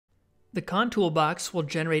The CONN toolbox will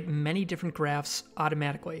generate many different graphs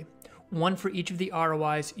automatically, one for each of the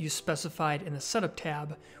ROIs you specified in the Setup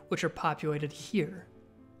tab, which are populated here.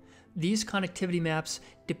 These connectivity maps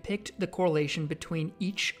depict the correlation between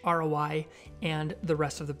each ROI and the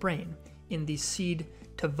rest of the brain in the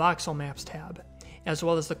Seed-to-Voxel Maps tab, as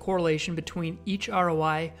well as the correlation between each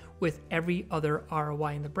ROI with every other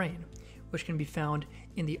ROI in the brain, which can be found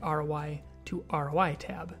in the ROI-to-ROI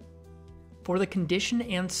tab. For the condition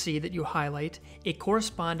and C that you highlight, a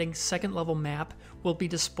corresponding second-level map will be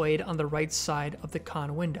displayed on the right side of the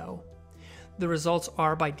CONN window. The results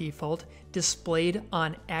are, by default, displayed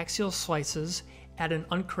on axial slices at an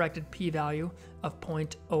uncorrected p-value of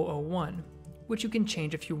 0.001, which you can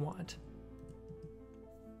change if you want.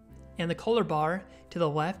 And the color bar to the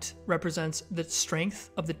left represents the strength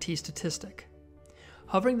of the t-statistic.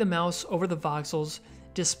 Hovering the mouse over the voxels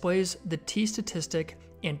displays the t-statistic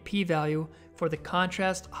and p-value for the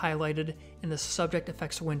contrast highlighted in the subject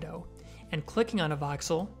effects window, and clicking on a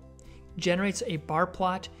voxel generates a bar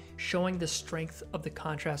plot showing the strength of the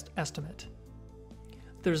contrast estimate.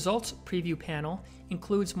 The results preview panel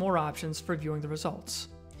includes more options for viewing the results.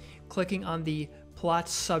 Clicking on the Plot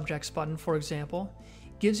Subjects button, for example,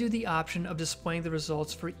 gives you the option of displaying the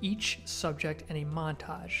results for each subject in a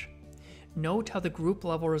montage. Note how the group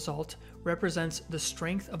level result represents the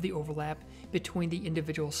strength of the overlap between the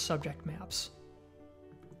individual subject maps.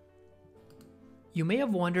 You may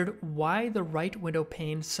have wondered why the right window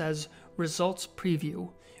pane says Results Preview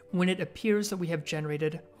when it appears that we have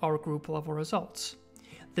generated our group level results.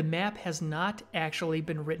 The map has not actually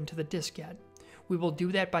been written to the disk yet. We will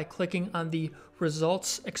do that by clicking on the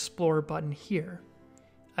Results Explorer button here.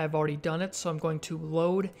 I've already done it, so I'm going to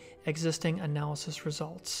load existing analysis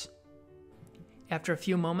results. After a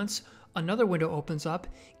few moments, another window opens up,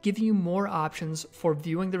 giving you more options for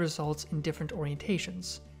viewing the results in different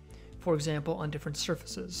orientations, for example, on different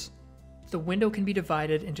surfaces. The window can be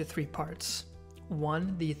divided into three parts.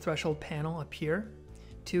 1, the threshold panel up here,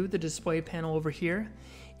 2, the display panel over here,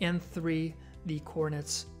 and 3, the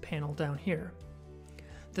coordinates panel down here.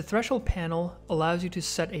 The threshold panel allows you to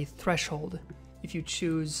set a threshold if you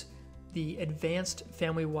choose the advanced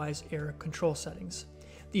family-wise error control settings.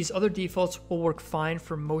 These other defaults will work fine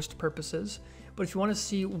for most purposes, but if you want to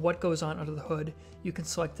see what goes on under the hood, you can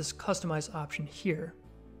select this Customize option here.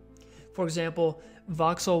 For example,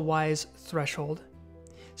 voxel-wise threshold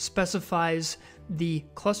specifies the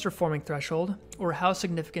cluster forming threshold, or how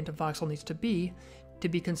significant a voxel needs to be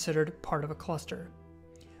considered part of a cluster.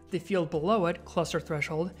 The field below it, cluster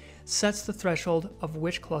threshold, sets the threshold of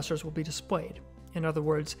which clusters will be displayed. In other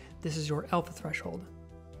words, this is your alpha threshold.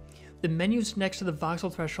 The menus next to the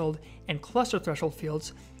voxel threshold and cluster threshold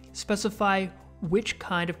fields specify which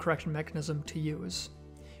kind of correction mechanism to use.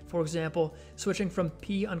 For example, switching from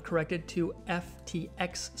p uncorrected to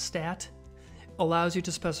ftx stat allows you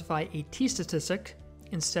to specify a t-statistic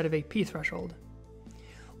instead of a p threshold.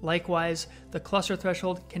 Likewise, the cluster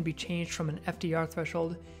threshold can be changed from an FDR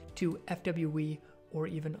threshold to FWE or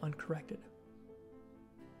even uncorrected.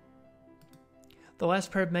 The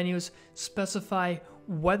last pair of menus specify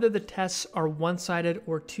whether the tests are one-sided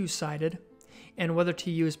or two-sided, and whether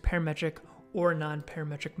to use parametric or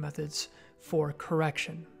non-parametric methods for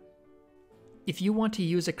correction. If you want to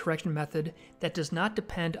use a correction method that does not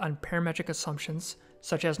depend on parametric assumptions,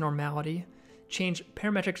 such as normality, change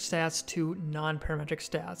parametric stats to non-parametric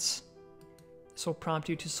stats. This will prompt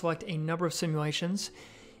you to select a number of simulations,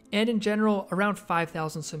 and in general, around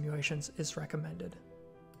 5,000 simulations is recommended.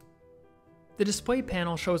 The display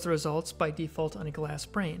panel shows the results by default on a glass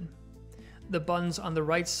brain. The buttons on the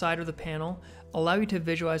right side of the panel allow you to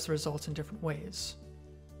visualize the results in different ways.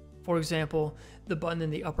 For example, the button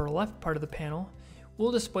in the upper left part of the panel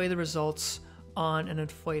will display the results on an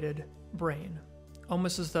inflated brain,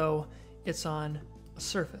 almost as though it's on a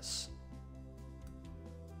surface.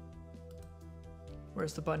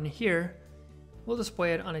 Whereas the button here will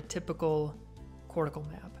display it on a typical cortical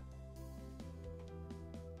map.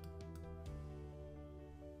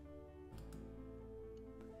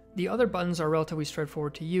 The other buttons are relatively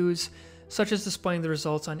straightforward to use, such as displaying the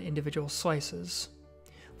results on individual slices.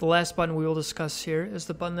 The last button we will discuss here is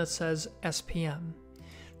the button that says SPM.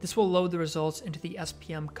 This will load the results into the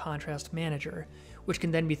SPM Contrast Manager, which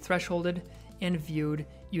can then be thresholded and viewed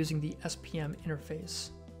using the SPM interface.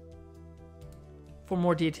 For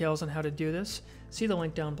more details on how to do this, see the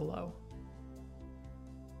link down below.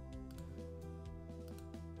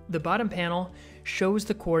 The bottom panel shows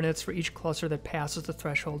the coordinates for each cluster that passes the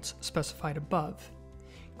thresholds specified above.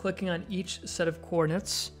 Clicking on each set of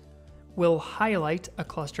coordinates will highlight a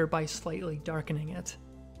cluster by slightly darkening it.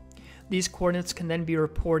 These coordinates can then be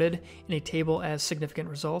reported in a table as significant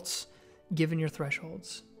results, given your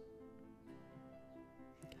thresholds.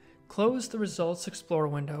 Close the Results Explorer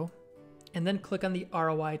window, and then click on the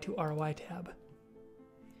ROI-to-ROI tab.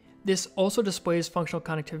 This also displays functional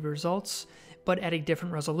connectivity results, but at a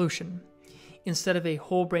different resolution. Instead of a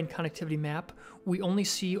whole brain connectivity map, we only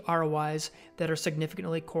see ROIs that are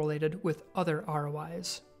significantly correlated with other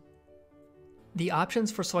ROIs. The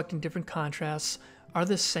options for selecting different contrasts are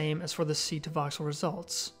the same as for the Seed-to-Voxel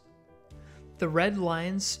results. The red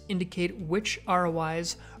lines indicate which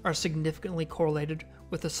ROIs are significantly correlated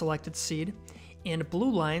with the selected seed, and blue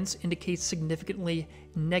lines indicate significantly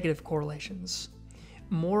negative correlations.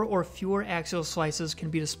 More or fewer axial slices can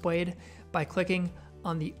be displayed by clicking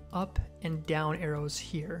on the up and down arrows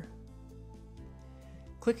here.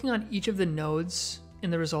 Clicking on each of the nodes in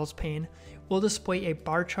the results pane will display a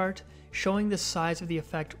bar chart showing the size of the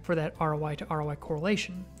effect for that ROI to ROI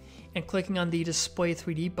correlation, and clicking on the Display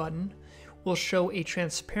 3D button will show a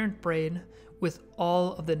transparent brain with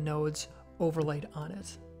all of the nodes overlaid on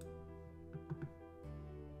it.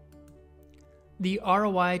 The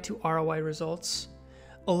ROI to ROI results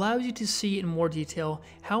allows you to see in more detail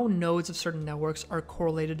how nodes of certain networks are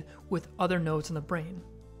correlated with other nodes in the brain.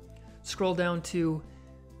 Scroll down to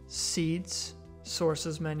Seeds,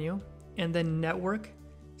 Sources menu, and then Network,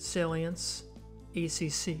 Salience,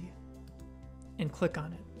 ACC, and click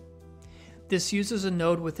on it. This uses a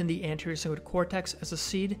node within the anterior cingulate cortex as a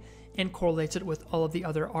seed and correlates it with all of the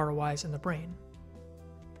other ROIs in the brain.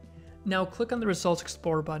 Now click on the Results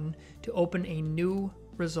Explorer button to open a new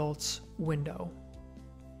results window.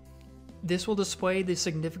 This will display the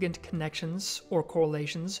significant connections or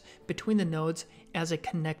correlations between the nodes as a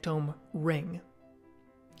connectome ring.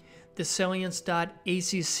 The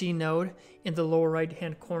salience.acc node in the lower right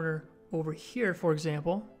hand corner over here, for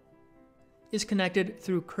example, is connected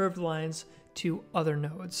through curved lines to other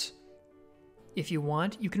nodes. If you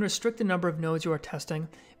want, you can restrict the number of nodes you are testing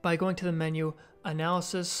by going to the menu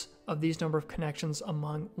Analysis of these number of connections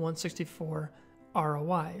among 164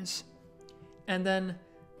 ROIs. And then,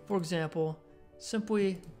 for example,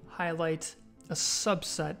 simply highlight a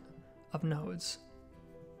subset of nodes.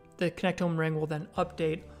 The connectome ring will then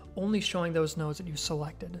update, only showing those nodes that you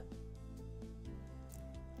selected.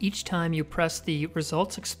 Each time you press the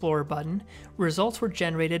Results Explorer button, results were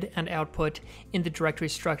generated and output in the directory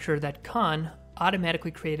structure that CONN automatically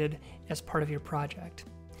created as part of your project.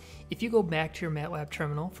 If you go back to your Matlab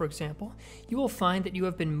terminal, for example, you will find that you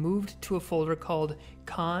have been moved to a folder called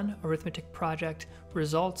CONN Arithmetic Project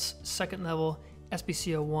Results Second Level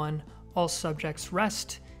SBC01 All Subjects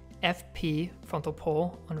Rest FP frontal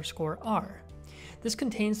pole _R. This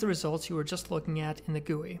contains the results you were just looking at in the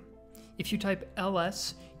GUI. If you type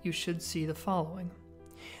ls, you should see the following.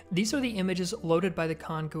 These are the images loaded by the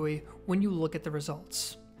CONN GUI when you look at the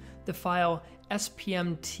results. The file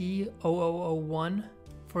spmt0001,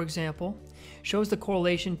 for example, shows the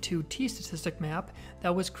correlation to t-statistic map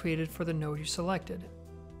that was created for the node you selected.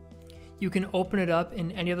 You can open it up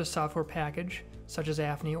in any other software package, such as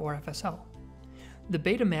AFNI or FSL. The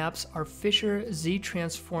beta maps are Fisher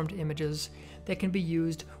Z-transformed images that can be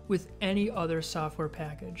used with any other software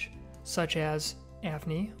package, such as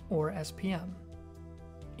AFNI or SPM.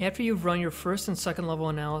 After you've run your first and second level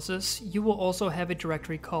analysis, you will also have a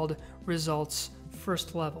directory called Results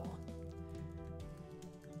First Level.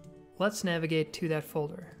 Let's navigate to that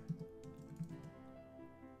folder.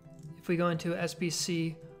 If we go into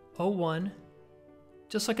SBC01,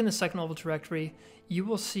 just like in the second level directory, you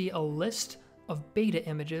will see a list of beta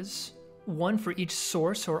images, one for each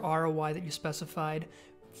source or ROI that you specified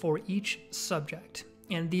for each subject.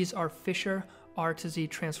 And these are Fisher R to Z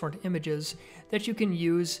transformed images that you can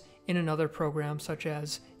use in another program such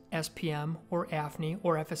as SPM or AFNI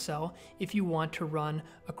or FSL if you want to run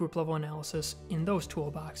a group level analysis in those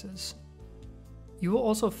toolboxes. You will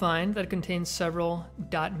also find that it contains several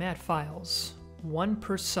 .mat files, one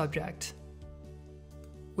per subject,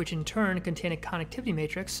 which in turn contain a connectivity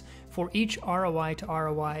matrix for each ROI to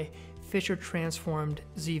ROI Fisher transformed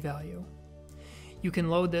Z value. You can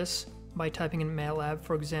load this by typing in Matlab,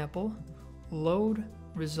 for example, load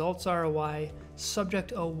results ROI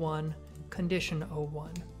subject 01 condition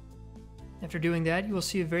 01. After doing that, you will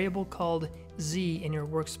see a variable called Z in your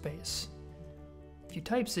workspace. If you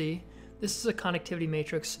type Z, this is a connectivity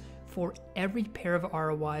matrix for every pair of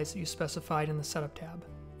ROIs that you specified in the Setup tab.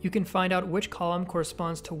 You can find out which column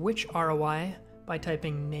corresponds to which ROI by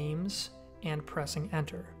typing names and pressing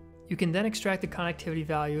enter. You can then extract the connectivity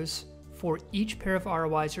values for each pair of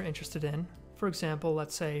ROIs you're interested in, for example,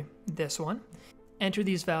 let's say this one, enter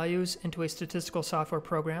these values into a statistical software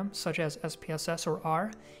program such as SPSS or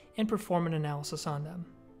R, and perform an analysis on them.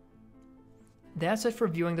 That's it for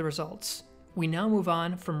viewing the results. We now move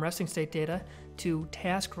on from resting state data to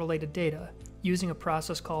task-related data using a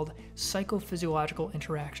process called psychophysiological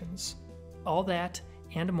interactions. All that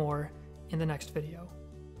and more in the next video.